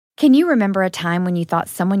Can you remember a time when you thought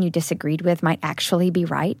someone you disagreed with might actually be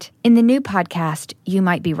right? In the new podcast, You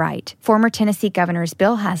Might Be Right, former Tennessee Governors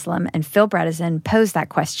Bill Haslam and Phil Bredesen pose that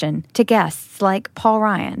question to guests like Paul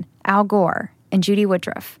Ryan, Al Gore, and Judy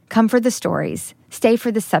Woodruff. Come for the stories, stay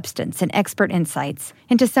for the substance and expert insights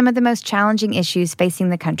into some of the most challenging issues facing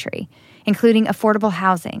the country, including affordable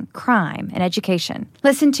housing, crime, and education.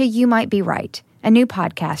 Listen to You Might Be Right, a new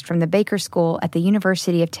podcast from the Baker School at the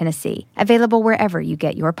University of Tennessee, available wherever you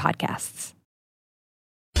get your podcasts.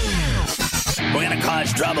 We're going to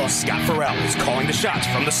cause trouble. Scott Farrell is calling the shots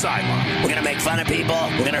from the sideline. We're going to make fun of people.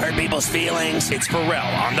 We're going to hurt people's feelings. It's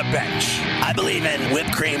Farrell on the bench. I believe in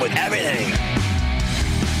whipped cream with everything.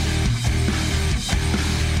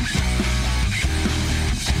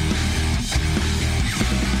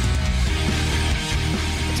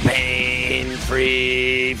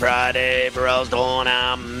 Pain-free Friday. Farrell's going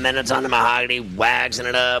out. Minutes on the mahogany. Waxing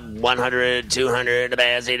it up. 100, 200. The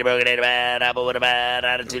bad seed, the broken day, the bad apple with a bad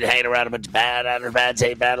attitude. Hanging around a bunch of bad attitude, bad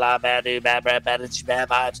tape, bad law, bad dude, bad breath, bad attitude, bad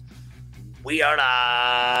vibes. We are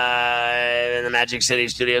live in the Magic City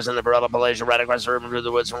Studios in the Barella Palatial, right across the river through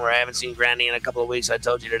the woods from where I haven't seen Granny in a couple of weeks. I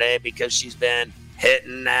told you today because she's been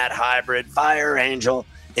hitting that hybrid fire angel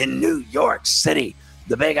in New York City.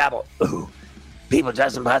 The Big Apple. Ooh. People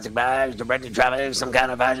dressed in plastic bags, directing traffic, some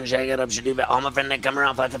kind of fashion shake-it-up, should do all my friends that come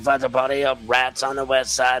around, flat party up, rats on the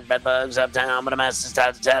west side, bedbugs uptown, but a mess is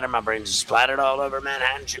tied to tatter, my brains just splattered all over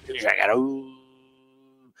Manhattan, ooh.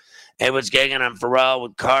 Hey, what's gigging? I'm Farrell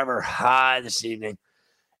with Carver High this evening.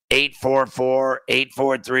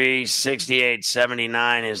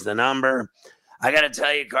 844-843-6879 is the number. I got to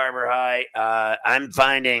tell you, Carver High, I'm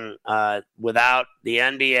finding without the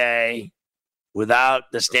NBA, without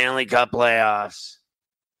the Stanley Cup playoffs,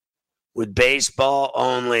 with baseball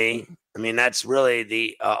only, I mean, that's really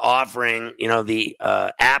the offering, the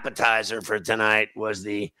appetizer for tonight was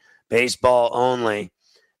the baseball only.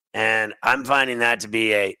 And I'm finding that to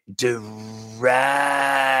be a drag.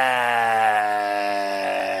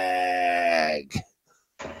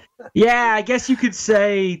 Yeah, I guess you could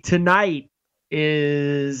say tonight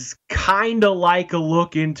is kind of like a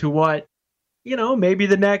look into what, maybe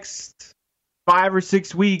the next 5 or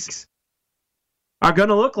 6 weeks are going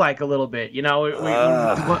to look like a little bit.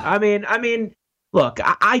 I mean, look,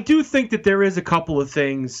 I do think that there is a couple of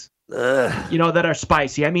things, that are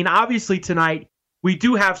spicy. I mean, obviously tonight we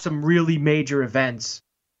do have some really major events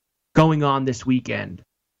going on this weekend.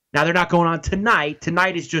 Now, they're not going on tonight.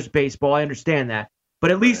 Tonight is just baseball. I understand that.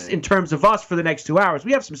 But at least in terms of us for the next 2 hours,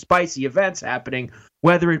 we have some spicy events happening,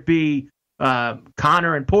 whether it be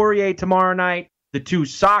Connor and Poirier tomorrow night, the 2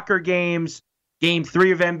 soccer games, Game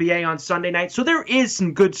 3 of NBA on Sunday night. So there is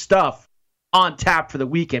some good stuff on tap for the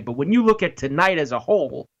weekend. But when you look at tonight as a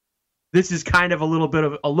whole, this is kind of a little bit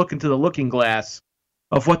of a look into the looking glass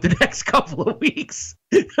of what the next couple of weeks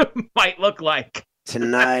might look like.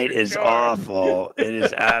 Tonight is awful. It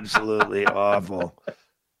is absolutely awful.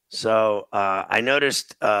 So I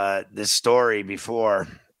noticed this story before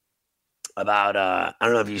about, I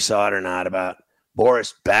don't know if you saw it or not, about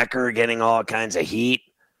Boris Becker getting all kinds of heat.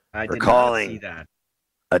 I for did calling not see that.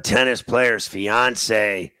 a tennis player's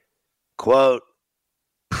fiance, quote,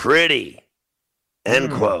 pretty,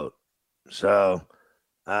 end quote. So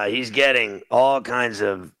he's getting all kinds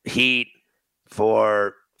of heat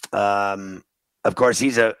for, of course,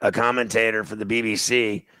 he's a commentator for the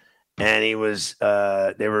BBC, and he was,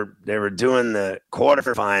 they were doing the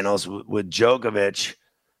quarterfinals with Djokovic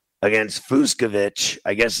against Fuskovic,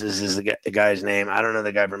 I guess this is the guy's name. I don't know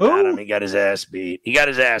the guy from Adam. He got his ass beat.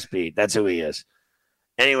 That's who he is.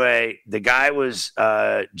 Anyway, the guy was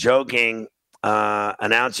joking.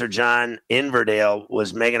 Announcer John Inverdale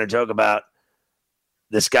was making a joke about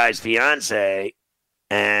this guy's fiance.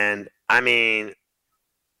 And, I mean,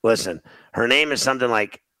 listen, her name is something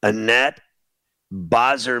like Annette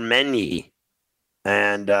Bazermenyi.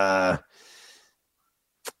 And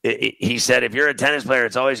he said, if you're a tennis player,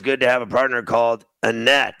 it's always good to have a partner called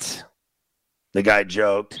Annette. The guy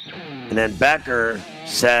joked. And then Becker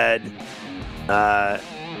said a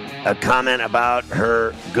comment about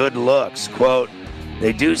her good looks. Quote,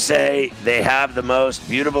 they do say they have the most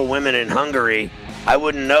beautiful women in Hungary. I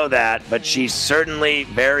wouldn't know that, but she's certainly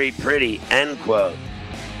very pretty, end quote.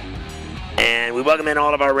 And we welcome in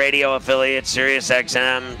all of our radio affiliates, Sirius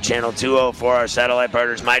XM, Channel 204, our satellite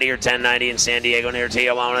partners, Mightier 1090 in San Diego, near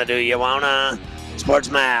Tijuana. Do you wanna? Sports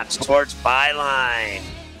Map, Sports Byline,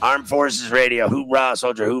 Armed Forces Radio, hoorah,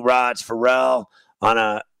 soldier, hoorah. It's Farrell on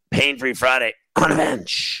a pain-free Friday on a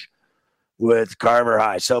bench with Carver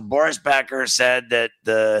High. So Boris Becker said that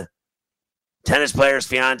the tennis player's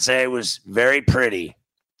fiance was very pretty.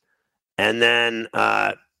 And then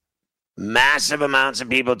Massive amounts of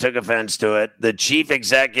people took offense to it. The chief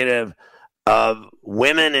executive of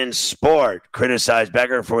Women in Sport criticized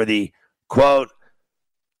Becker for the, quote,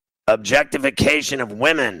 objectification of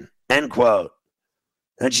women, end quote.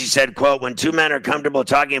 And she said, quote, when two men are comfortable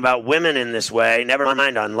talking about women in this way, never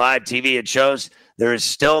mind on live TV, it shows there is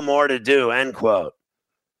still more to do, end quote.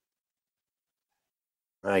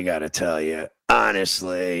 I got to tell you,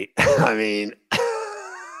 honestly, I mean,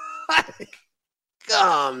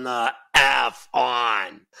 come the F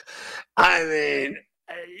on. I mean,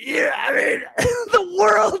 the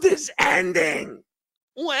world is ending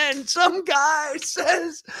when some guy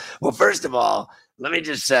says, well, first of all, let me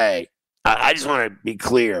just say, I just want to be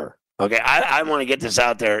clear. Okay. I want to get this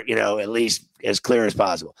out there, at least as clear as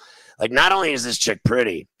possible. Like, not only is this chick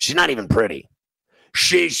pretty, she's not even pretty.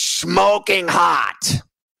 She's smoking hot.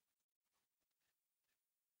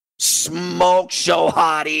 Smoke show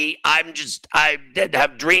hottie. I did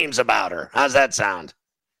have dreams about her. How's that sound?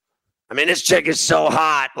 I mean, this chick is so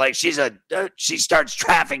hot. Like, she starts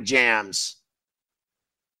traffic jams.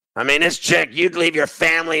 I mean, this chick, you'd leave your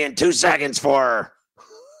family in 2 seconds for her.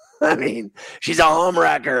 I mean, she's a home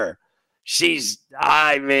wrecker. She's,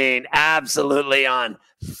 absolutely on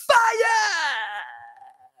fire.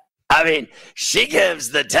 I mean, she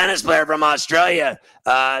gives the tennis player from Australia,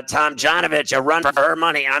 Tomljanovic, a run for her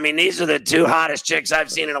money. I mean, these are the two hottest chicks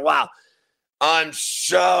I've seen in a while. I'm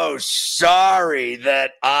so sorry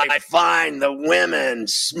that I find the women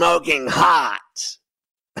smoking hot.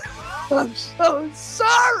 I'm so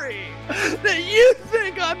sorry that you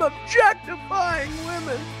think I'm objectifying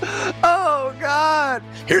women. Oh, God.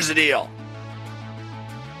 Here's the deal.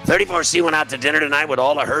 34C went out to dinner tonight with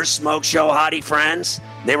all of her smoke show hottie friends.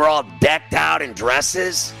 They were all decked out in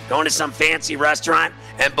dresses, going to some fancy restaurant.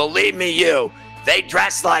 And believe me, they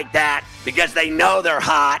dress like that because they know they're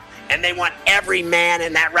hot and they want every man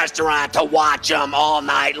in that restaurant to watch them all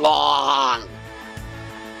night long.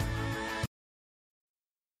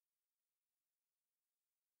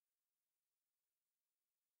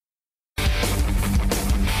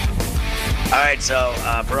 All right, so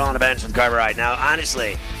for All on the Bench with Carver Wright. Now,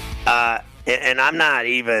 honestly, and I'm not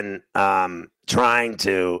even trying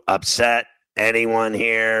to upset anyone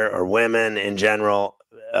here or women in general.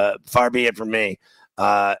 Far be it from me,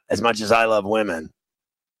 as much as I love women,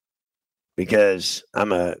 because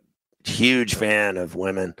I'm a huge fan of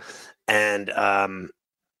women. And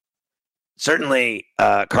certainly,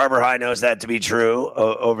 Carver High knows that to be true.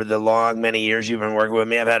 Over the many years you've been working with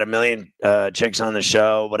me, I've had a million chicks on the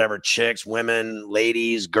show, whatever chicks, women,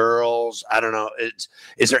 ladies, girls. I don't know.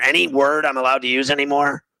 Is there any word I'm allowed to use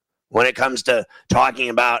anymore when it comes to talking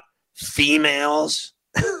about females?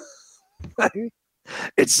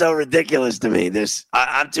 It's so ridiculous to me.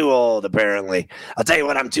 I'm too old, apparently. I'll tell you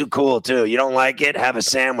what, I'm too cool, too. You don't like it? Have a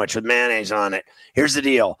sandwich with mayonnaise on it. Here's the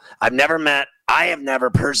deal. I have never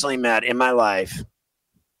personally met in my life.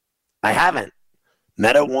 I haven't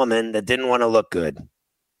met a woman that didn't want to look good.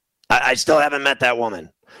 I still haven't met that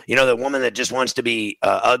woman. The woman that just wants to be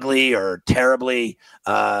ugly or terribly,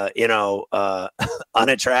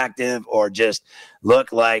 unattractive or just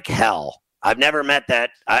look like hell. I've never met that.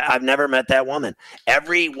 I've never met that woman.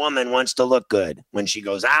 Every woman wants to look good when she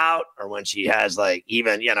goes out or when she has the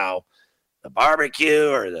barbecue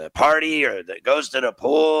or the party or that goes to the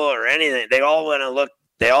pool or anything. They all want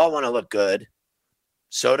to look good.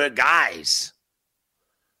 So do guys,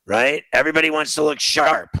 right? Everybody wants to look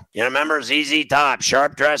sharp. Remember ZZ Top,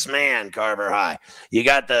 sharp dressed man, Carver High. You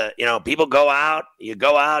got people go out. You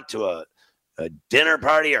go out to a dinner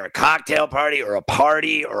party or a cocktail party or a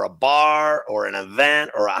bar or an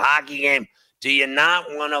event or a hockey game. Do you not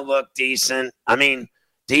want to look decent? I mean,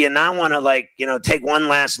 do you not want to take one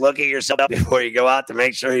last look at yourself before you go out to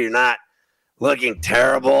make sure you're not looking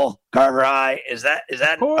terrible, Carver High? Is that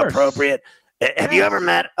appropriate? Have you ever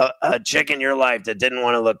met a chick in your life that didn't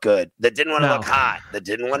want to look good, that didn't want to look hot, that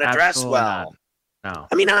didn't want to dress well? No.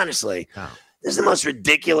 I mean, honestly, no. This is the most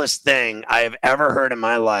ridiculous thing I have ever heard in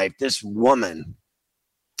my life. This woman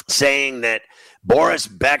saying that Boris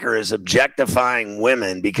Becker is objectifying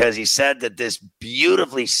women because he said that this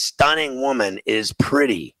beautifully stunning woman is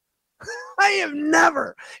pretty. I have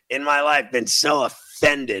never in my life been so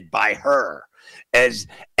offended by her as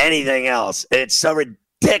anything else. It's so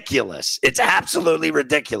ridiculous. It's absolutely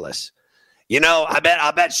ridiculous.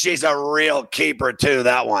 I bet she's a real keeper too,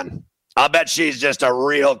 that one. I'll bet she's just a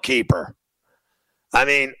real keeper. I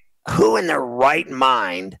mean, who in their right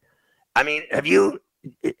mind? I mean, have you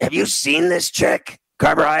seen this chick,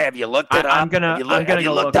 Carver High? Have you looked it up? Have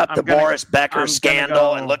you looked up the Boris Becker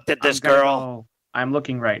scandal and looked at this girl? I'm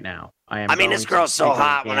looking right now. This girl's so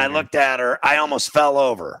hot. When I looked at her, I almost fell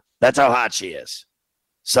over. That's how hot she is.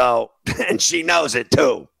 So, and she knows it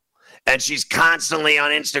too. And she's constantly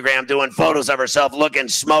on Instagram doing photos of herself looking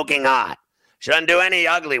smoking hot. She doesn't do any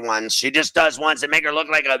ugly ones. She just does ones that make her look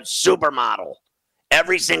like a supermodel.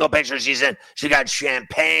 Every single picture she's in, she got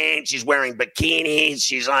champagne. She's wearing bikinis.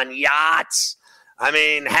 She's on yachts. I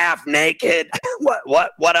mean, half naked.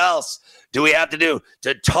 What else do we have to do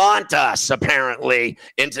to taunt us, apparently,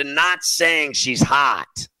 into not saying she's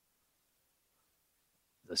hot?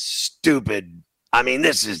 The stupid. I mean,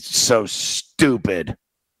 this is so stupid.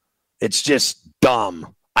 It's just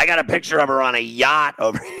dumb. I got a picture of her on a yacht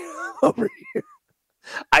over here.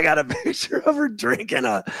 I got a picture of her drinking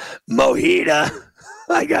a mojito.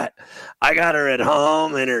 I got her at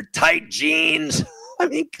home in her tight jeans. I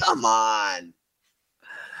mean, come on.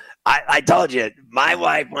 I told you, my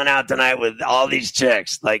wife went out tonight with all these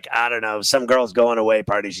chicks. Like, I don't know, some girl's going away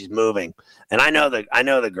party. She's moving. And I know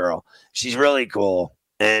the girl. She's really cool.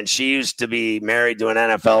 And she used to be married to an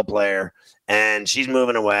NFL player. And she's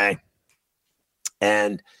moving away.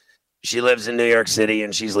 And she lives in New York City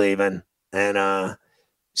and she's leaving. And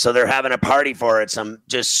so they're having a party for her at some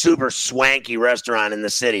just super swanky restaurant in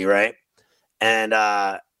the city, right? And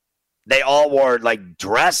they all wore like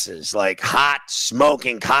dresses, like hot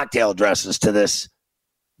smoking cocktail dresses to this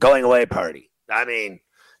going away party. I mean,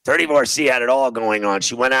 34C had it all going on.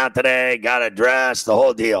 She went out today, got a dress, the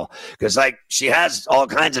whole deal. Because like she has all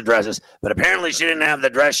kinds of dresses, but apparently she didn't have the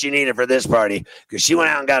dress she needed for this party because she went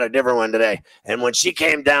out and got a different one today. And when she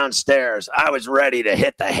came downstairs, I was ready to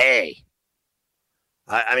hit the hay.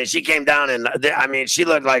 I mean, she came down and she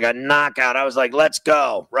looked like a knockout. I was like, let's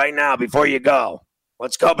go right now before you go.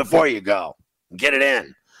 Let's go before you go. Get it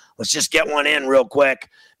in. Let's just get one in real quick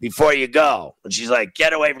before you go. And she's like,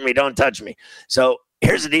 get away from me. Don't touch me. So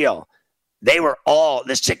here's the deal.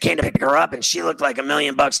 This chick came to pick her up and she looked like $1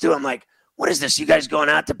 million too. I'm like, what is this? You guys going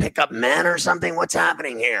out to pick up men or something? What's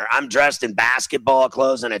happening here? I'm dressed in basketball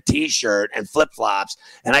clothes and a t-shirt and flip-flops.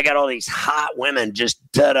 And I got all these hot women just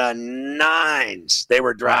to the nines. They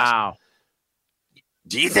were dressed. Wow.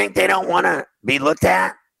 Do you think they don't want to be looked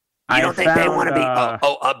at? You don't think they want to be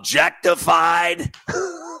objectified?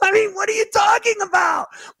 I mean, what are you talking about?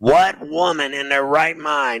 What woman in their right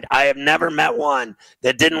mind? I have never met one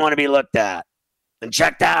that didn't want to be looked at and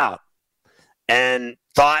checked out and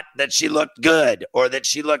thought that she looked good or that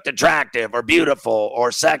she looked attractive or beautiful or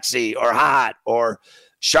sexy or hot or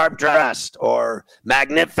sharp dressed or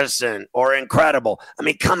magnificent or incredible. I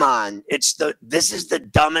mean, come on. This is the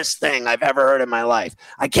dumbest thing I've ever heard in my life.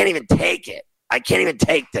 I can't even take it. I can't even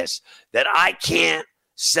take this, that I can't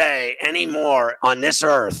say anymore on this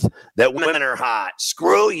earth that women are hot.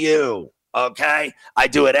 Screw you, okay? I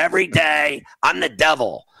do it every day. I'm the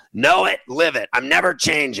devil. Know it, live it. I'm never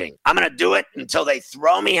changing. I'm going to do it until they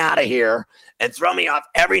throw me out of here and throw me off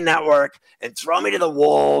every network and throw me to the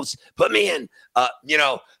wolves, put me in,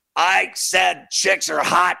 I said chicks are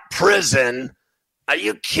hot prison. Are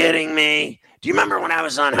you kidding me? Do you remember when I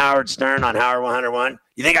was on Howard Stern on Howard 101?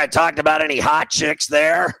 You think I talked about any hot chicks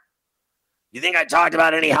there? You think I talked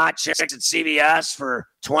about any hot chicks at CBS for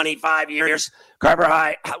 25 years? Carver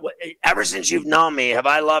High, ever since you've known me, have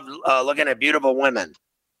I loved looking at beautiful women?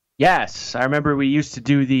 Yes. I remember we used to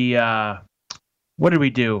do the, what did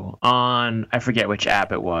we do on, I forget which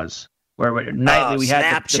app it was. Where nightly we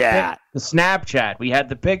had Snapchat. The Snapchat. We had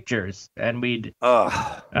the pictures, and we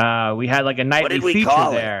had like a nightly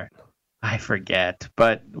feature there. I forget,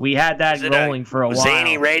 but we had that rolling for a while.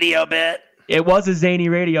 Zany radio bit? It was a zany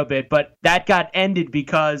radio bit, but that got ended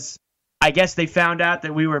because I guess they found out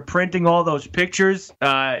that we were printing all those pictures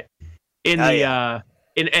and out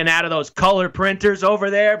of those color printers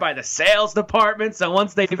over there by the sales department. So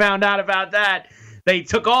once they found out about that, they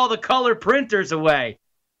took all the color printers away.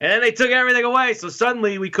 And then they took everything away, so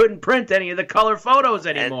suddenly we couldn't print any of the color photos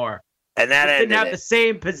anymore. And that didn't have the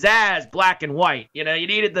same pizzazz, black and white. You know, you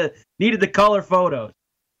needed the color photos.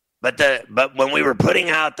 But when we were putting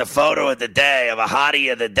out the photo of the day of a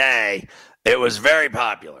hottie of the day, it was very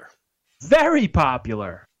popular. Very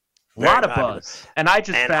popular. A lot of buzz. And I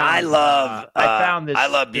just found. I found this. I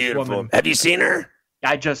love beautiful. Woman. Have you seen her?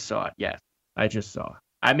 I just saw it. Yes, I just saw it.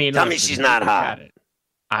 I mean, tell me she's not hot.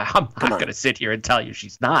 I'm not going to sit here and tell you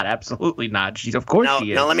she's not. Absolutely not. She is.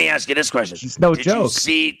 No, let me ask you this question. She's no joke. Did you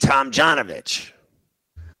see Tomljanovic?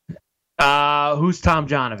 Who's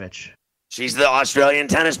Tomljanovic? She's the Australian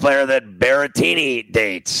tennis player that Berrettini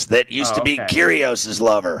dates. That used to be Kyrgios's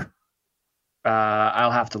lover.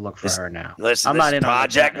 I'll have to look for her now. Listen, I'm not in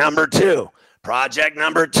project number 2. Project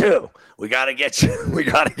number 2. We got to get you. We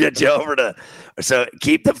got to get you over to. So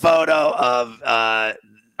keep the photo of.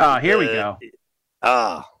 Here we go.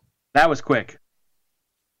 Oh, that was quick.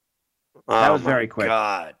 That was very quick.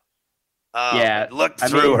 God. Yeah, Look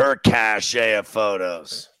through her cache of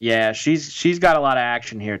photos. Yeah, she's got a lot of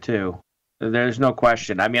action here too. There's no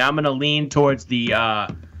question. I mean, I'm gonna lean towards the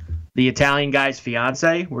Italian guy's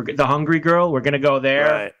fiance. The hungry girl. We're gonna go there.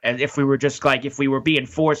 Right. And if we were being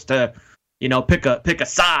forced to, pick a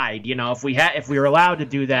side, if we were allowed to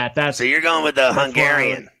do that, that's. So you're going with the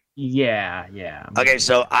Hungarian. Yeah. Okay,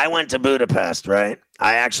 so I went to Budapest, right?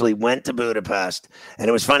 I actually went to Budapest, and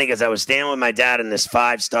it was funny because I was staying with my dad in this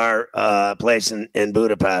 5-star place in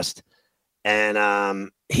Budapest, and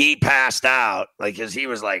he passed out, because he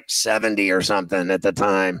was like 70 or something at the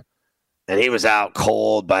time, and he was out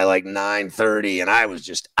cold by like 9:30, and I was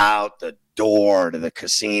just out the door to the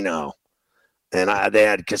casino, and they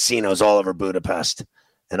had casinos all over Budapest.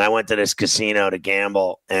 And I went to this casino to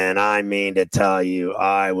gamble, and I mean to tell you,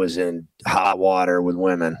 I was in hot water with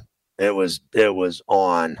women. It was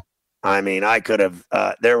on. I mean, I could have.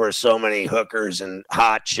 There were so many hookers and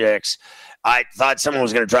hot chicks. I thought someone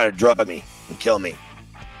was going to try to drug me and kill me.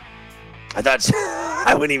 I thought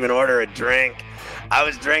I wouldn't even order a drink. I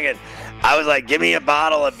was drinking. I was like, "Give me a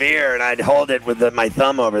bottle of beer," and I'd hold it with my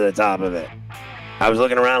thumb over the top of it. I was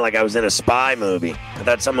looking around like I was in a spy movie. I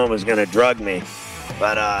thought someone was going to drug me.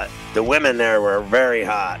 But the women there were very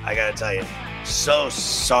hot. I got to tell you, so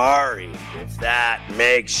sorry if that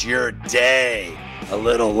makes your day a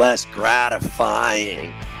little less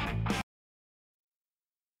gratifying.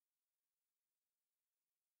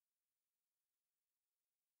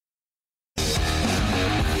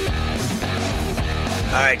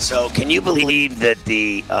 All right, so can you believe that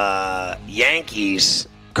the Yankees,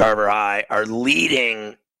 Carver High, are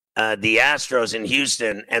leading the Astros in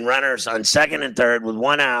Houston, and runners on second and third with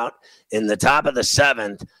one out in the top of the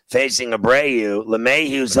seventh facing Abreu?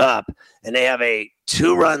 LeMahieu's up, and they have a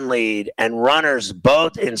 2-run lead and runners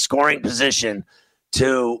both in scoring position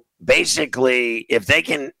to basically, if he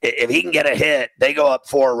can get a hit, they go up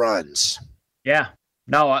 4 runs. Yeah.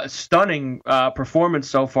 No, a stunning performance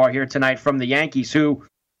so far here tonight from the Yankees, who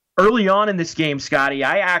early on in this game, Scotty,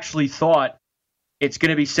 I actually thought it's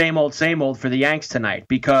going to be same old for the Yanks tonight,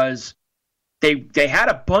 because they had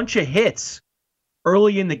a bunch of hits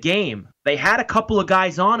early in the game. They had a couple of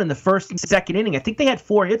guys on in the first and second inning. I think they had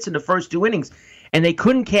 4 hits in the first 2 innings, and they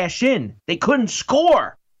couldn't cash in. They couldn't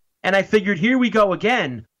score. And I figured, here we go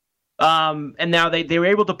again. And now they were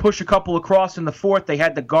able to push a couple across in the fourth. They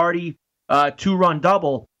had the Gardy 2-run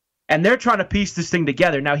double, and they're trying to piece this thing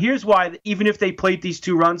together. Now, here's why, even if they played these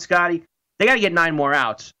 2 runs, Scotty, they got to get 9 more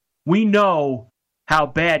outs. We know how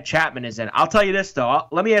bad Chapman is in. I'll tell you this, though.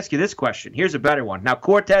 Let me ask you this question. Here's a better one. Now,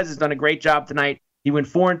 Cortez has done a great job tonight. He went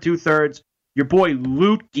 4 2/3. Your boy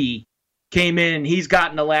Lutke came in, and he's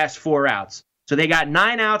gotten the last 4 outs. So they got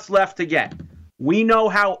 9 outs left to get. We know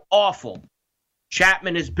how awful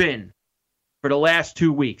Chapman has been for the last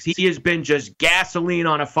 2 weeks. He has been just gasoline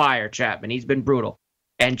on a fire, Chapman. He's been brutal.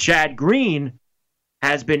 And Chad Green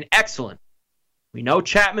has been excellent. We know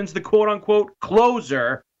Chapman's the quote-unquote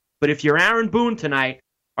closer, but if you're Aaron Boone tonight,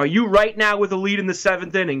 are you right now with a lead in the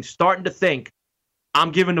 7th inning starting to think,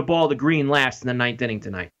 I'm giving the ball to Green last in the 9th inning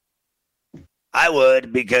tonight? I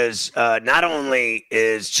would, because not only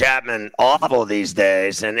is Chapman awful these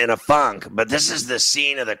days and in a funk, but this is the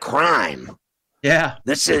scene of the crime. Yeah.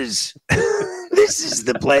 This is this is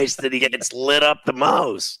the place that he gets lit up the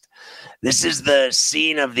most. This is the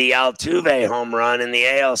scene of the Altuve home run in the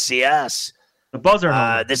ALCS. The buzzer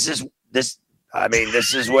home. This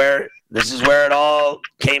is where it all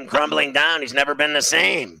came crumbling down. He's never been the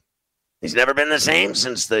same. He's never been the same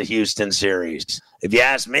since the Houston series. If you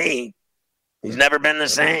ask me, he's never been the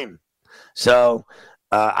same. So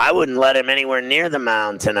I wouldn't let him anywhere near the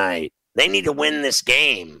mound tonight. They need to win this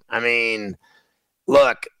game. I mean,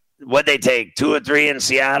 look, what'd they take? 2 or 3 in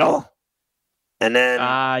Seattle? And then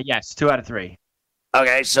yes, 2 out of 3.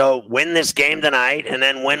 Okay, so win this game tonight and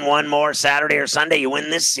then win one more Saturday or Sunday. You win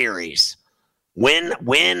this series. Win.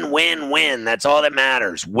 That's all that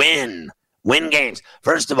matters. Win games.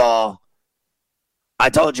 First of all, I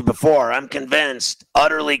told you before, I'm convinced,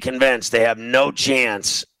 utterly convinced, they have no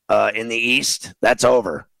chance in the East. That's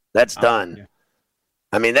over. That's done. Yeah.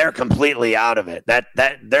 I mean, they're completely out of it. That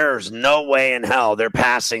there's no way in hell they're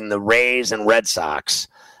passing the Rays and Red Sox,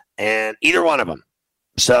 and either one of them.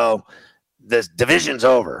 So the division's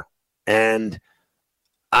over. And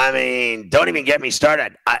I mean, don't even get me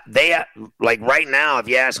started. They like right now, if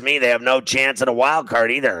you ask me, they have no chance at a wild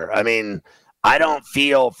card either. I mean, I don't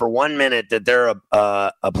feel for 1 minute that they're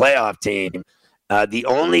a playoff team. The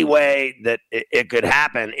only way that it could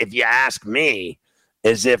happen, if you ask me,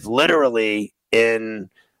 is if literally and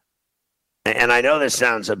I know this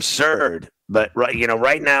sounds absurd, But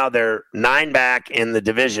right now they're 9 back in the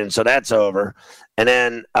division, so that's over. And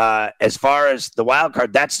then as far as the wild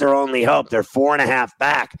card, that's their only hope. They're 4.5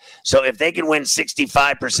 back. So if they can win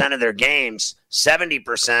 65% of their games,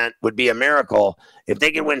 70% would be a miracle. If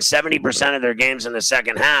they can win 70% of their games in the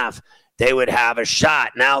second half, they would have a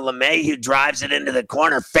shot. Now LeMahieu drives it into the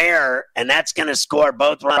corner fair, and that's going to score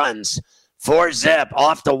both runs. 4-zip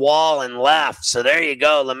off the wall and left. So there you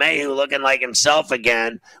go. LeMahieu looking like himself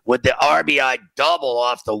again with the RBI double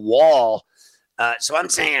off the wall. So I'm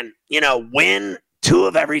saying, win 2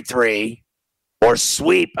 of every 3 or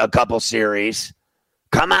sweep a couple series.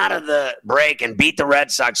 Come out of the break and beat the Red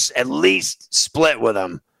Sox. At least split with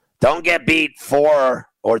them. Don't get beat 4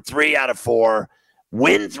 or 3 out of 4.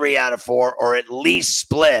 Win 3 out of 4 or at least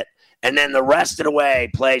split. And then the rest of the way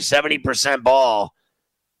play 70% ball.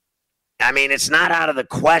 I mean, it's not out of the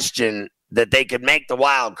question that they could make the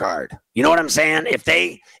wild card. You know what I'm saying? If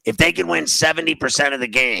they can win 70% of the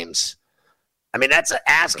games, I mean, that's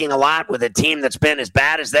asking a lot with a team that's been as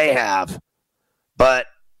bad as they have. But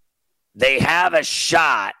they have a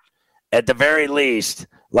shot at the very least.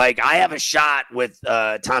 Like, I have a shot with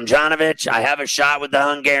Tomjanovich. I have a shot with the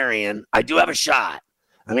Hungarian. I do have a shot.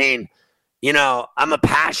 I mean, I'm a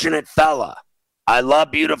passionate fella. I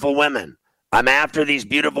love beautiful women. I'm after these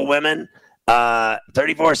beautiful women.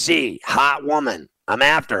 34C, hot woman. I'm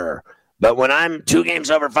after her. But when I'm 2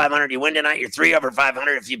 games over 500, you win tonight, you're 3 over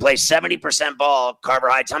 500. If you play 70% ball, Carver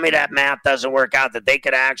High, tell me that math doesn't work out, that they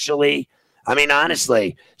could actually, I mean,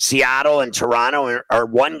 honestly, Seattle and Toronto are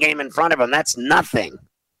 1 game in front of them. That's nothing.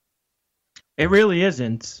 It really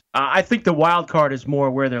isn't. I think the wild card is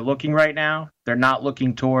more where they're looking right now. They're not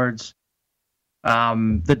looking towards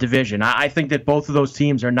the division. I think that both of those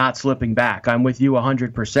teams are not slipping back. I'm with you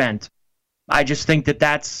 100%. I just think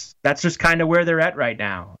that's just kind of where they're at right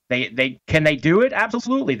now. They can they do it?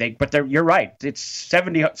 Absolutely. But you're right. It's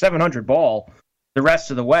 700 ball the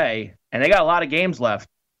rest of the way, and they got a lot of games left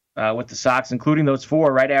with the Sox, including those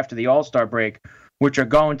 4 right after the All-Star break, which are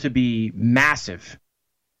going to be massive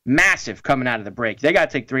coming out of the break. They got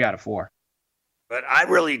to take 3 out of 4. But I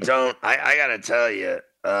really don't. I got to tell you.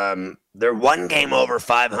 They're 1 game over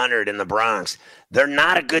 500 in the Bronx. They're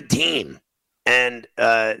not a good team. And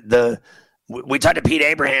we talked to Pete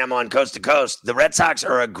Abraham on Coast to Coast. The Red Sox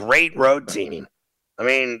are a great road team. I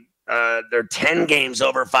mean, they're 10 games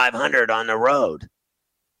over 500 on the road.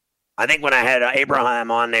 I think when I had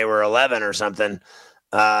Abraham on, they were 11 or something,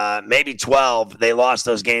 maybe 12. They lost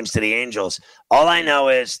those games to the Angels. All I know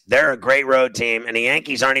is they're a great road team, and the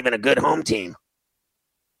Yankees aren't even a good home team.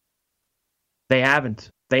 They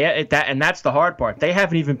haven't. And that's the hard part. They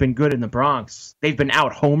haven't even been good in the Bronx. They've been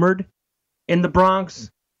out-homered in the Bronx.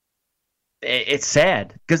 It's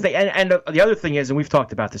sad because and the other thing is, and we've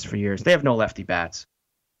talked about this for years, they have no lefty bats.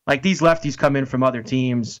 Like, these lefties come in from other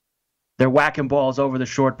teams. They're whacking balls over the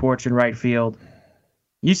short porch in right field.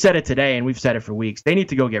 You said it today, and we've said it for weeks. They need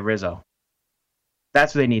to go get Rizzo.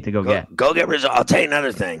 That's what they need to go get. Go get Rizzo. I'll tell you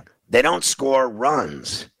another thing. They don't score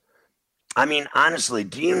runs. I mean, honestly,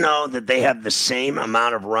 do you know that they have the same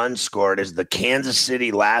amount of runs scored as the Kansas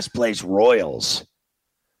City last place Royals?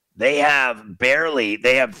 They have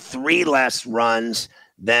 3 less runs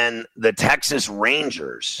than the Texas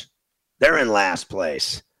Rangers. They're in last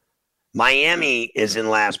place. Miami is in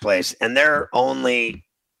last place, and they're only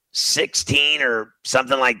 16 or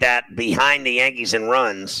something like that behind the Yankees in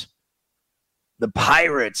runs. The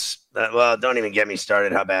Pirates, don't even get me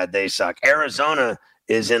started how bad they suck. Arizona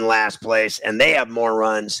is in last place, and they have more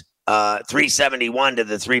runs, 371 to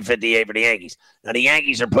the 358 for the Yankees. Now, the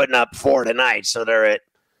Yankees are putting up 4 tonight, so they're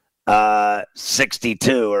at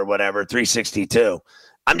 62 or whatever, 362.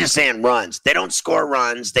 I'm just saying runs. They don't score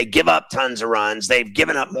runs. They give up tons of runs. They've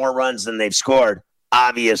given up more runs than they've scored,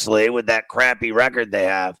 obviously, with that crappy record they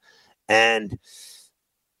have.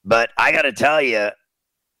 But I got to tell you,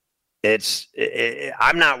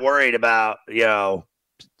 I'm not worried about,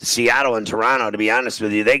 Seattle and Toronto, to be honest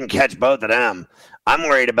with you. They can catch both of them. I'm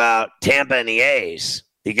worried about Tampa and the A's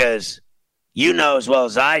because you know as well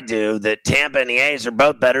as I do that Tampa and the A's are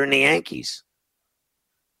both better than the Yankees.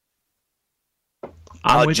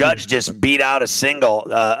 Judge just beat out a single,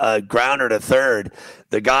 a grounder to third.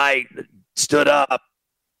 The guy stood up,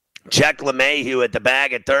 checked LeMahieu at the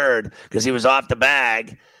bag at third because he was off the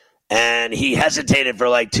bag, and he hesitated for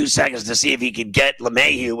like 2 seconds to see if he could get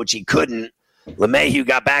LeMahieu, which he couldn't. LeMahieu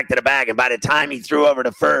got back to the bag, and by the time he threw over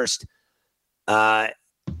to first,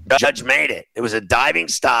 Judge made it. It was a diving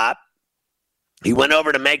stop. He went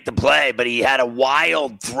over to make the play, but he had a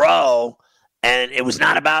wild throw, and it was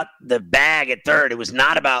not about the bag at third. It was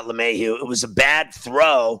not about LeMahieu. It was a bad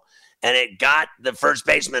throw, and it got the first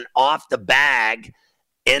baseman off the bag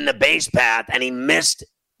in the base path, and he missed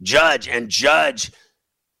Judge, and Judge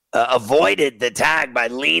avoided the tag by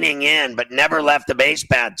leaning in, but never left the base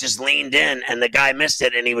path, just leaned in, and the guy missed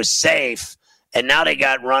it, and he was safe. And now they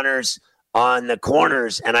got runners on the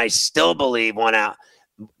corners, and I still believe one out.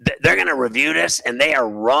 They're going to review this, and they are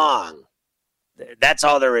wrong. That's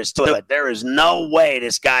all there is to it. There is no way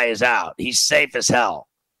this guy is out. He's safe as hell.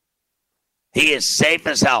 He is safe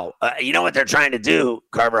as hell. You know what they're trying to do,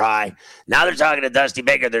 Carver High? Now they're talking to Dusty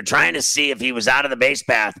Baker. They're trying to see if he was out of the base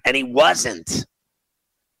path, and he wasn't.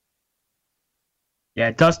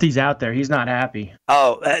 Yeah, Dusty's out there. He's not happy.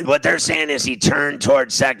 Oh, what they're saying is he turned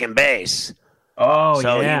towards second base. Oh,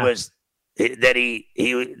 so yeah. He was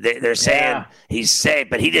that they're saying he's safe,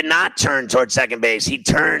 but he did not turn towards second base. He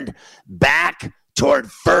turned back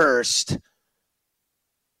toward first.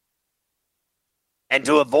 And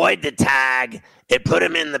to avoid the tag, it put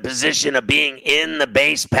him in the position of being in the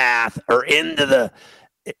base path or into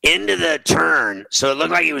the turn. So it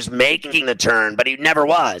looked like he was making the turn, but he never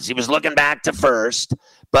was. He was looking back to first.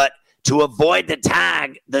 But to avoid the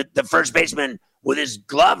tag, the first baseman with his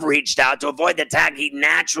glove reached out to avoid the tag. He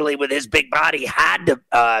naturally, with his big body, had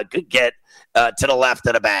to get to the left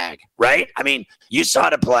of the bag, right? I mean, you saw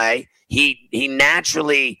the play. He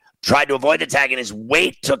naturally tried to avoid the tag, and his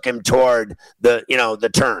weight took him toward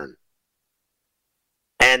the turn.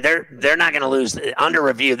 And they're not going to lose under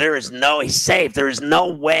review. He's safe. There is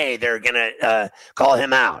no way they're going to call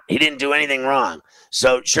him out. He didn't do anything wrong.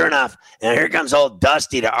 So sure enough, and here comes old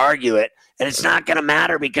Dusty to argue it, and it's not going to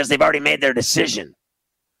matter because they've already made their decision.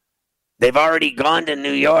 They've already gone to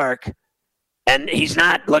New York, and he's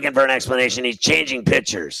not looking for an explanation. He's changing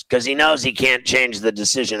pitchers because he knows he can't change the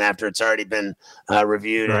decision after it's already been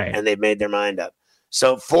reviewed, right, and they've made their mind up.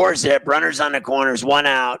 So 4-zip, runners on the corners, 1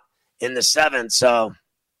 out in the 7th. So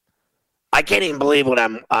I can't even believe what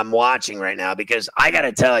I'm watching right now because I got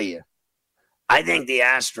to tell you, I think the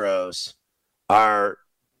Astros are,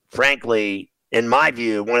 frankly, in my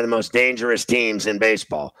view, one of the most dangerous teams in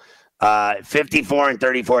baseball.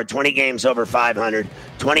 54-34, 20 games over 500,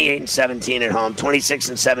 28-17 at home,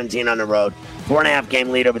 26-17 on the road, 4.5 game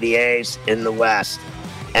lead over the A's in the West.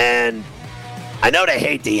 And I know they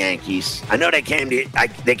hate the Yankees. I know they came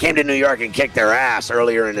to New York and kicked their ass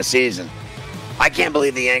earlier in the season. I can't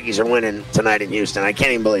believe the Yankees are winning tonight in Houston. I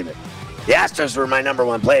can't even believe it. The Astros were my number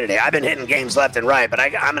one play today. I've been hitting games left and right, but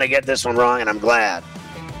I'm going to get this one wrong, and I'm glad.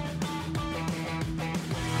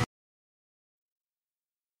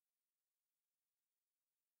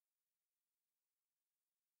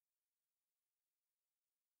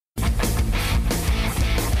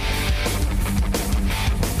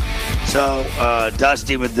 So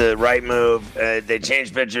Dusty with the right move. They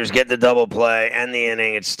change pitchers, get the double play, end the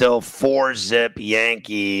inning. It's still 4-zip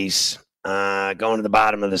Yankees going to the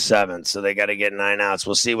bottom of the 7th. So they got to get 9 outs.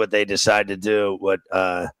 We'll see what they decide to do, what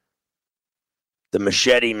the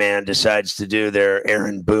machete man decides to do there,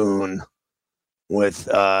 Aaron Boone, with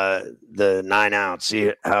the 9 outs.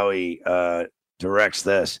 See how he directs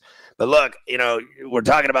this. But look, we're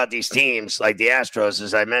talking about these teams like the Astros,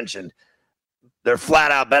 as I mentioned. They're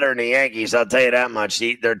flat out better than the Yankees, I'll tell you that much.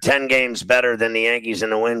 They're 10 games better than the Yankees in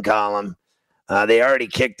the win column. They already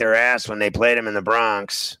kicked their ass when they played them in the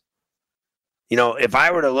Bronx. If I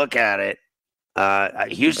were to look at it,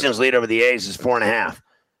 Houston's lead over the A's is 4.5.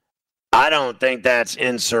 I don't think that's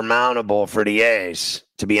insurmountable for the A's,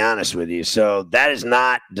 to be honest with you. So that is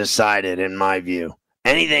not decided in my view.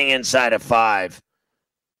 Anything inside of 5,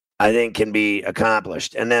 I think, can be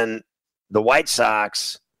accomplished. And then the White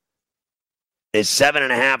Sox is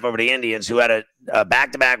 7.5 over the Indians, who had a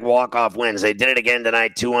back-to-back walk-off wins. They did it again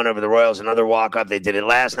tonight, 2-1 over the Royals, another walk-off. They did it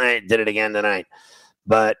last night, did it again tonight.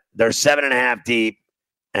 But they're 7.5 deep,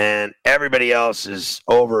 and everybody else is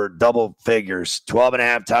over double figures.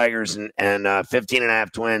 12.5 Tigers and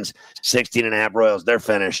 15.5 Twins, 16.5 Royals. They're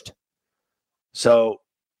finished. So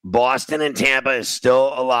Boston and Tampa is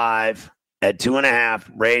still alive at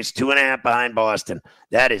 2.5. Rays 2.5 behind Boston.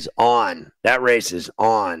 That is on. That race is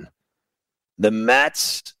on. The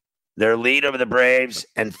Mets, their lead over the Braves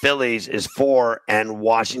and Phillies is 4, and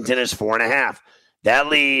Washington is 4.5. That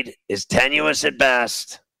lead is tenuous at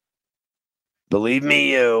best. Believe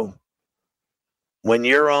me, when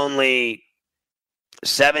you're only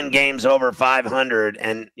 7 games over 500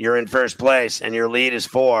 and you're in first place and your lead is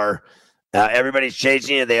 4, everybody's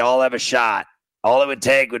chasing you. They all have a shot. All it would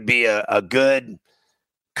take would be a good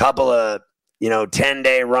couple of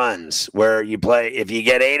 10-day runs where you play. If you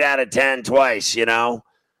get 8 out of 10 twice,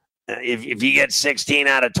 if you get 16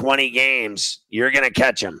 out of 20 games, you're going to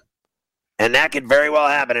catch them. And that could very well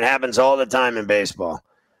happen. It happens all the time in baseball.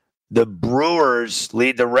 The Brewers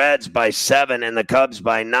lead the Reds by 7 and the Cubs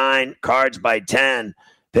by 9, Cards by 10.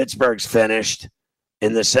 Pittsburgh's finished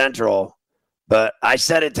in the Central. But I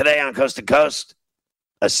said it today on Coast to Coast,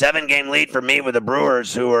 a 7-game lead for me with the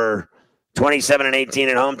Brewers, who are 27-18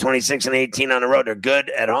 at home, 26-18 on the road. They're good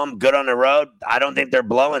at home, good on the road. I don't think they're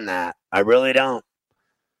blowing that. I really don't.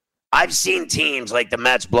 I've seen teams like the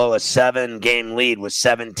Mets blow a 7-game lead with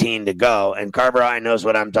 17 to go, and Carver High knows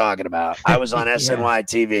what I'm talking about. I was on SNY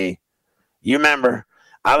TV. You remember,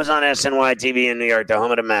 I was on SNY TV in New York, the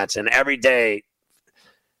home of the Mets, and every day,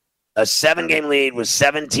 a 7-game lead with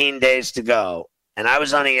 17 days to go, and I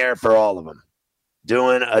was on the air for all of them,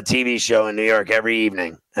 doing a TV show in New York every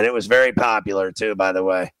evening, and it was very popular too, by the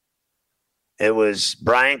way. It was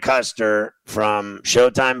Brian Custer from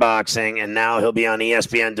Showtime Boxing, and now he'll be on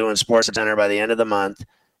ESPN doing SportsCenter by the end of the month.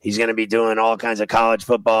 He's going to be doing all kinds of college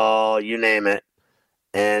football, you name it,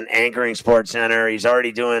 and anchoring SportsCenter. He's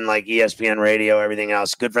already doing like ESPN radio, everything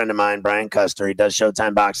else. Good friend of mine, Brian Custer. He does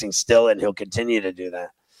Showtime Boxing still, and he'll continue to do that.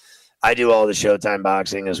 I do all the Showtime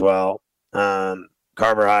Boxing as well.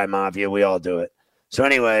 Carver High Mafia, we all do it. So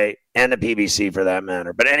anyway, and the PBC for that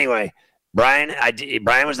matter. But anyway, Brian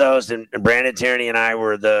was the host, and Brandon Tierney and I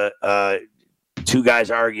were the two guys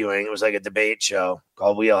arguing. It was like a debate show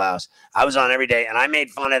called Wheelhouse. I was on every day, and I made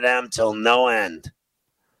fun of them till no end.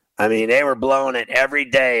 I mean, they were blowing it every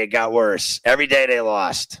day. It got worse. Every day they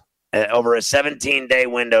lost. Over a 17-day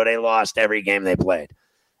window, they lost every game they played.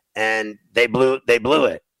 And they blew it. They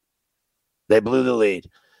blew the lead.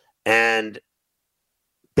 And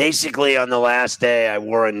basically on the last day, I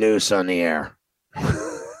wore a noose on the air.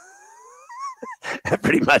 That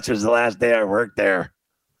pretty much was the last day I worked there.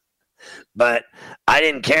 But I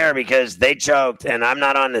didn't care because they choked, and I'm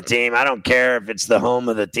not on the team. I don't care if it's the home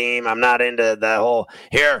of the team. I'm not into the whole,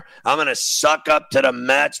 here, I'm going to suck up to the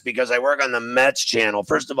Mets because I work on the Mets channel.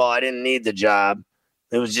 First of all, I didn't need the job.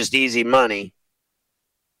 It was just easy money.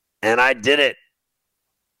 And I did it.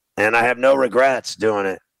 And I have no regrets doing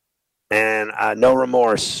it. And no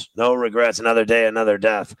remorse, no regrets. Another day, another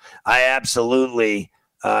death. I absolutely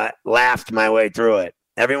laughed my way through it.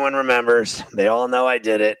 Everyone remembers. They all know I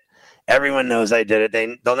did it. Everyone knows I did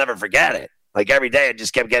it. They'll never forget it. Like every day, it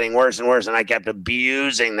just kept getting worse and worse, and I kept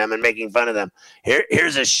abusing them and making fun of them.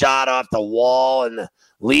 Here's a shot off the wall, and the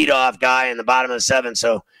leadoff guy in the bottom of the 7th.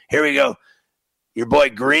 So here we go. Your boy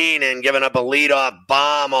Green and giving up a leadoff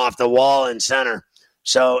bomb off the wall in center.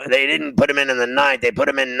 So they didn't put him in the 9th. They put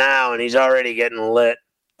him in now, and he's already getting lit.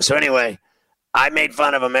 So anyway, I made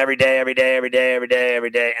fun of him every day,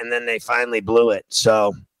 and then they finally blew it.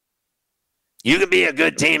 So you can be a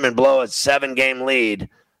good team and blow a 7-game lead,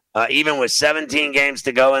 even with 17 games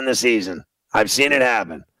to go in the season. I've seen it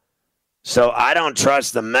happen. So I don't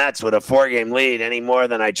trust the Mets with a 4-game lead any more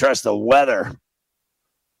than I trust the weather.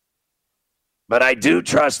 But I do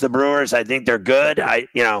trust the Brewers. I think they're good. I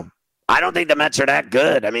don't think the Mets are that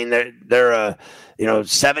good. I mean, they're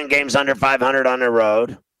 7 games under 500 on the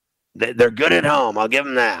road. They're good at home. I'll give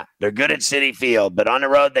them that. They're good at Citi Field, but on the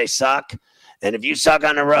road they suck. And if you suck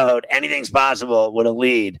on the road, anything's possible with a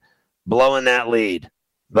lead, blowing that lead.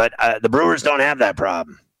 But the Brewers don't have that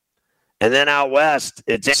problem. And then out west,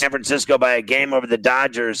 it's San Francisco by a game over the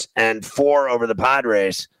Dodgers and 4 over the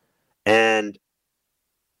Padres. And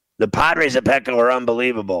the Padres at Petco are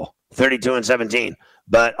unbelievable, 32-17.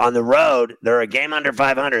 But on the road, they're a game under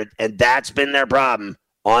 500, and that's been their problem.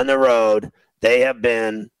 On the road, they have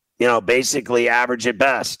been, basically average at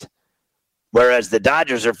best. Whereas the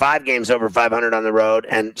Dodgers are 5 games over 500 on the road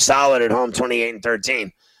and solid at home,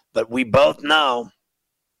 28-13. But we both know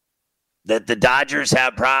that the Dodgers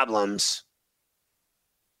have problems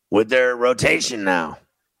with their rotation now.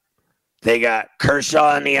 They got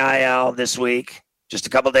Kershaw in the IL this week, just a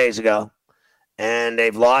couple days ago, and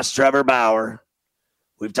they've lost Trevor Bauer.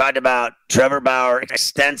 We've talked about Trevor Bauer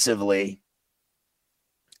extensively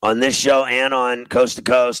on this show and on Coast to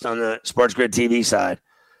Coast on the Sports Grid TV side.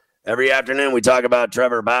 Every afternoon we talk about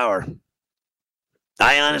Trevor Bauer.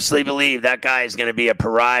 I honestly believe that guy is going to be a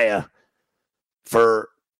pariah for,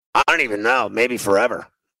 I don't even know, maybe forever.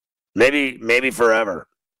 Maybe forever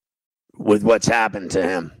with what's happened to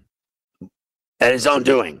him at his own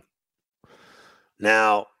doing.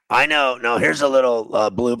 Now, I know, no, here's a little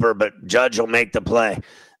blooper, but Judge will make the play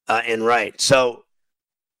in right. So,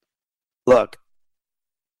 look,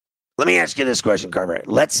 let me ask you this question, Carver.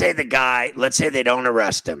 Let's say they don't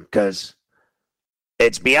arrest him, because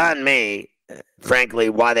it's beyond me, frankly,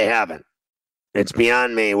 why they haven't. It's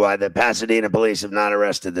beyond me why the Pasadena police have not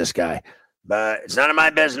arrested this guy. But it's none of my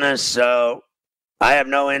business, so I have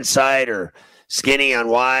no insight or skinny on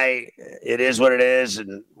why it is what it is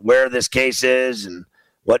and where this case is and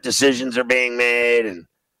what decisions are being made and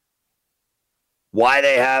why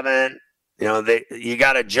they haven't. You know, you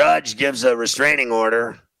got a judge gives a restraining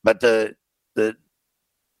order, but the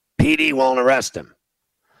PD won't arrest him.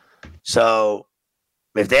 So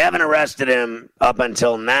if they haven't arrested him up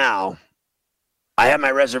until now, I have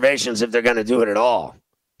my reservations if they're going to do it at all.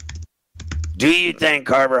 Do you think,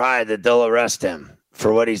 Carver High, that they'll arrest him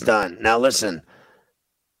for what he's done? Now, listen,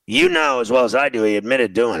 you know as well as I do, he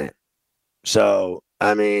admitted doing it. So,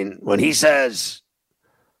 I mean, when he says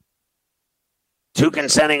two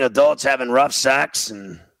consenting adults having rough sex,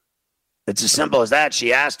 and it's as simple as that,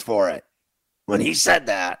 she asked for it. When he said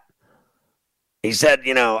that, he said,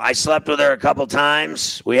 you know, I slept with her a couple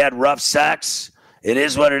times. We had rough sex. It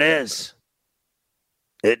is what it is.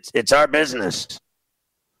 It's our business.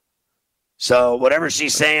 So whatever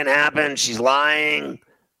she's saying happened, she's lying,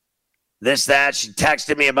 this, that. She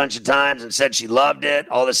texted me a bunch of times and said she loved it,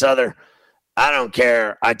 all this other. I don't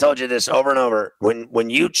care. I told you this over and over. When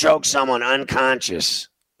you choke someone unconscious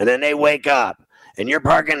and then they wake up and you're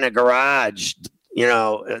parking the garage, you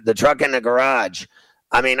know, the truck in the garage,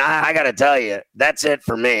 I mean, I got to tell you, that's it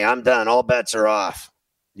for me. I'm done. All bets are off.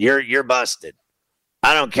 You're busted.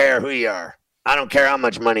 I don't care who you are. I don't care how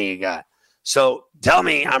much money you got. So tell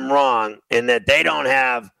me I'm wrong in that they don't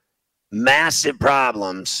have massive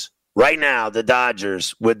problems right now, the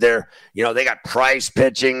Dodgers, with their, you know, they got Price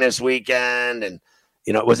pitching this weekend. And,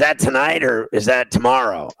 you know, was that tonight or is that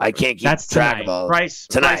tomorrow? I can't keep track of all. Price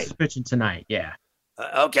is pitching tonight, yeah.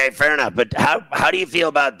 Okay, fair enough. But how do you feel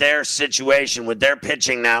about their situation with their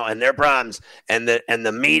pitching now and their problems and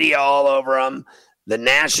the media all over them, the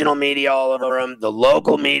national media all over them, the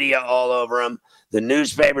local media all over them, the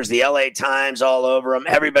newspapers, the LA Times all over them,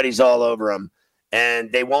 everybody's all over them.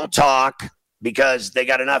 And they won't talk because they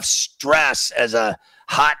got enough stress as a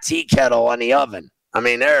hot tea kettle on the oven. I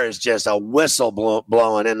mean, there is just a whistle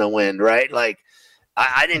blowing in the wind, right? Like,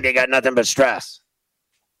 I think they got nothing but stress.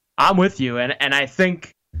 I'm with you, and I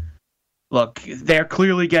think, look, they're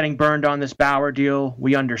clearly getting burned on this Bauer deal.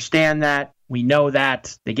 We understand that. We know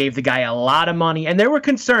that. They gave the guy a lot of money, and there were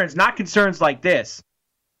concerns, not concerns like this.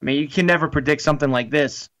 I mean, you can never predict something like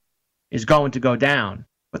this is going to go down.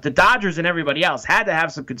 But the Dodgers and everybody else had to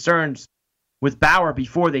have some concerns with Bauer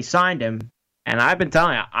before they signed him, and I've been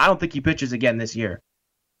telling you, I don't think he pitches again this year.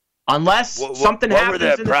 Unless something happens.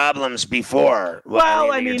 What were the problems before?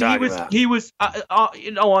 Well, I mean, he was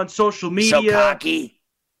you know, on social media. So cocky?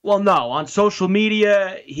 Well, no, on social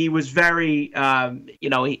media, he was very, you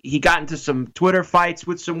know, he got into some Twitter fights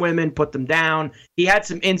with some women, put them down. He had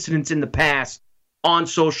some incidents in the past on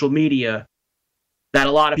social media that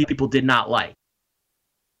a lot of people did not like.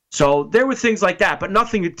 So there were things like that, but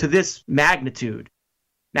nothing to this magnitude.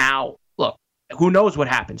 Now, look, who knows what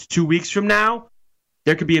happens? 2 weeks from now,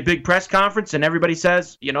 there could be a big press conference and everybody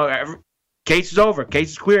says, you know, case is over, case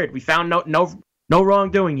is cleared. We found no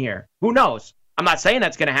wrongdoing here. Who knows? I'm not saying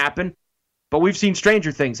that's going to happen, but we've seen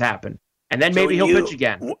stranger things happen. And then maybe he'll pitch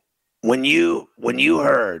again. When you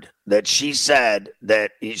heard that she said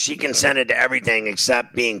that she consented to everything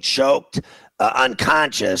except being choked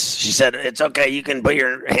unconscious, she said, it's okay, you can put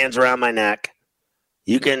your hands around my neck.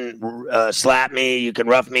 You can slap me, you can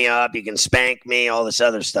rough me up, you can spank me, all this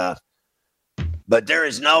other stuff. But there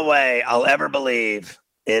is no way I'll ever believe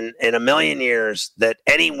in a million years that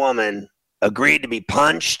any woman agreed to be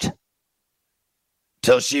punched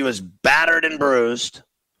till she was battered and bruised.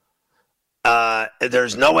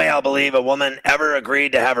 There's no way I'll believe a woman ever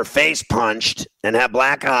agreed to have her face punched and have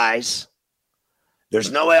black eyes.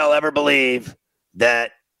 There's no way I'll ever believe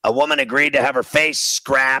that a woman agreed to have her face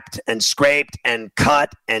scrapped and scraped and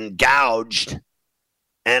cut and gouged.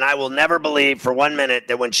 And I will never believe for 1 minute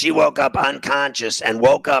that when she woke up unconscious and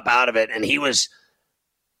woke up out of it and he was,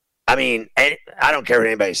 I mean, I don't care what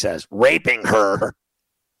anybody says, raping her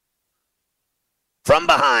from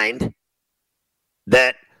behind,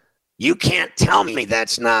 that you can't tell me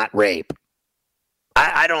that's not rape.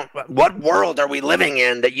 I don't, what world are we living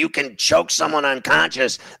in that you can choke someone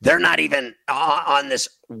unconscious? They're not even on this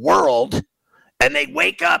world, and they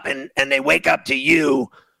wake up and they wake up to you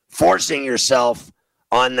forcing yourself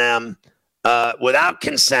on them without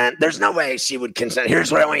consent. There's no way she would consent.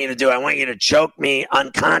 Here's what I want you to do. I want you to choke me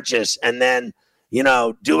unconscious and then, you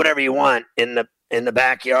know, do whatever you want in the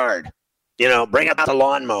backyard. You know, bring out the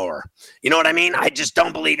lawnmower. You know what I mean? I just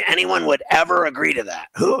don't believe anyone would ever agree to that.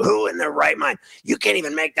 Who in their right mind? You can't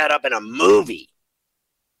even make that up in a movie.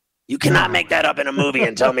 You cannot make that up in a movie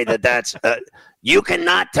and tell me that that's you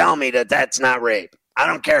cannot tell me that that's not rape. I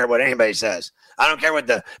don't care what anybody says. I don't care what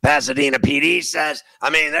the Pasadena PD says. I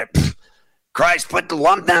mean, Christ,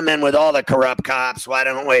 lump them in with all the corrupt cops. Why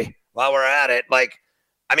don't we, while we're at it? Like,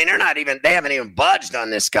 I mean, they haven't even budged on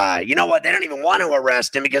this guy. You know what? They don't even want to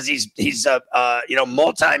arrest him because he's a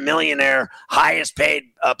multi-millionaire, highest paid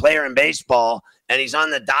player in baseball, and he's on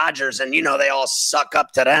the Dodgers, and they all suck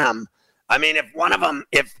up to them. I mean, if one of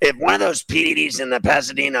those PDs in the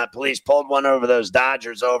Pasadena police pulled one over those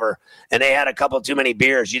Dodgers over, and they had a couple too many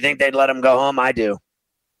beers, you think they'd let him go home? I do.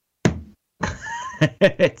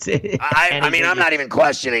 I mean, I'm not even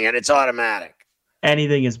questioning it. It's automatic.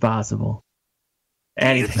 Anything is possible.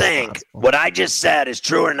 Do you think what I just said is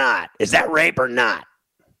true or not? Is that rape or not?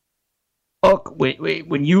 Look,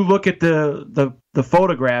 when you look at the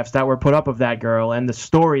photographs that were put up of that girl and the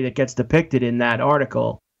story that gets depicted in that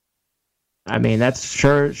article, I mean, that's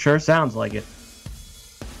sure sounds like it.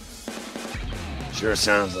 Sure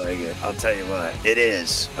sounds like it. I'll tell you what, it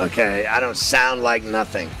is. Okay, I don't sound like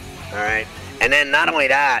nothing. All right, and then not only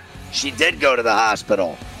that, she did go to the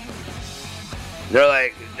hospital. They're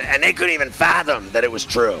like, and they couldn't even fathom that it was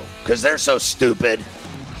true because they're so stupid.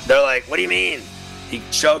 They're like, what do you mean? He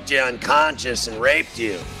choked you unconscious and raped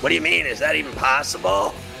you. What do you mean? Is that even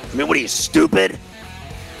possible? I mean, what are you, stupid?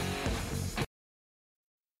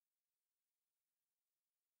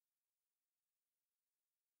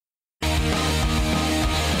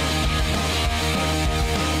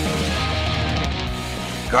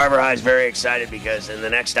 Carver High is very excited because in the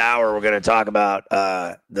next hour we're going to talk about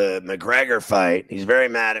the McGregor fight. He's very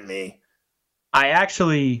mad at me.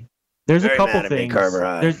 There's a couple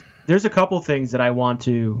things. There's a couple things that I want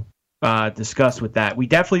to discuss with that. We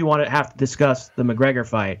definitely have to discuss the McGregor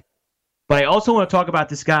fight, but I also want to talk about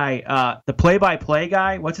this guy, the play-by-play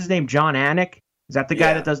guy. What's his name? John Anik? Is that the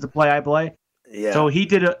guy that does the play-by-play? Yeah. So he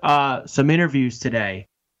did some interviews today.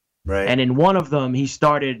 Right. And in one of them, he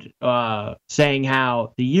started saying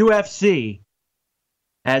how the UFC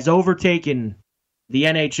has overtaken the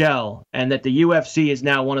NHL and that the UFC is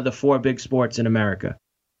now one of the 4 big sports in America.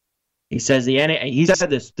 He says he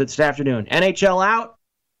said this afternoon. NHL out,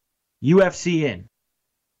 UFC in.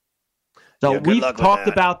 So we've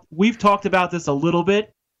talked about this a little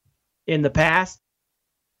bit in the past.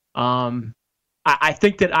 I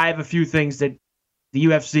think that I have a few things that the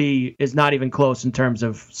UFC is not even close in terms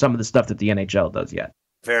of some of the stuff that the NHL does yet.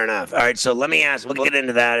 Fair enough. All right, so let me ask. We'll get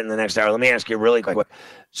into that in the next hour. Let me ask you really quick.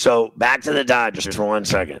 So back to the Dodgers for 1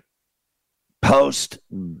 second. Post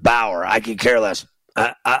Bauer, I could care less.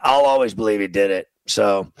 I'll always believe he did it.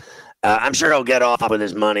 So I'm sure he'll get off with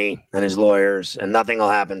his money and his lawyers, and nothing will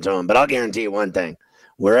happen to him. But I'll guarantee you one thing.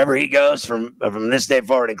 Wherever he goes from this day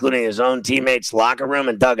forward, including his own teammates' locker room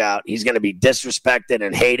and dugout, he's going to be disrespected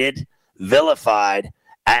and hated, vilified,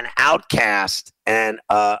 and outcast, and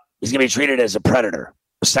he's going to be treated as a predator,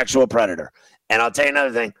 a sexual predator. And I'll tell you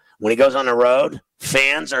another thing. When he goes on the road,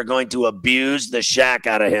 fans are going to abuse the shack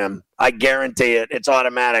out of him. I guarantee it. It's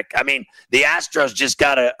automatic. I mean, the Astros just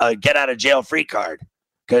got a get-out-of-jail-free card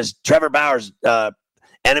because Trevor Bauer's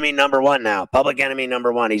enemy number 1 now, public enemy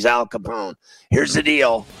number 1. He's Al Capone. Here's the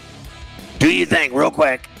deal. Do you think, real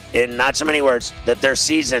quick, in not so many words, that their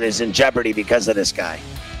season is in jeopardy because of this guy?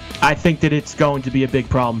 I think that it's going to be a big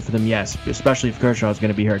problem for them, yes, especially if Kershaw is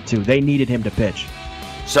going to be hurt, too. They needed him to pitch.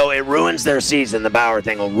 So it ruins their season. The Bauer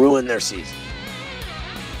thing will ruin their season.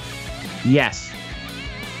 Yes.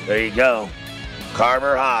 There you go.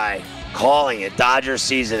 Carver High calling it Dodgers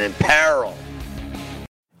season in peril.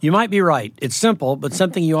 You might be right. It's simple, but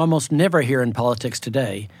something you almost never hear in politics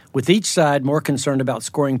today, with each side more concerned about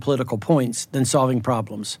scoring political points than solving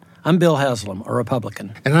problems. I'm Bill Haslam, a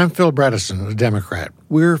Republican. And I'm Phil Bredesen, a Democrat.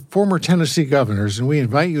 We're former Tennessee governors, and we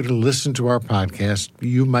invite you to listen to our podcast,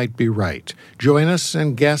 You Might Be Right. Join us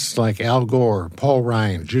and guests like Al Gore, Paul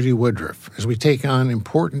Ryan, Judy Woodruff, as we take on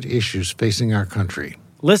important issues facing our country.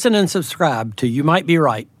 Listen and subscribe to You Might Be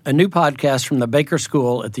Right, a new podcast from the Baker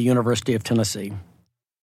School at the University of Tennessee.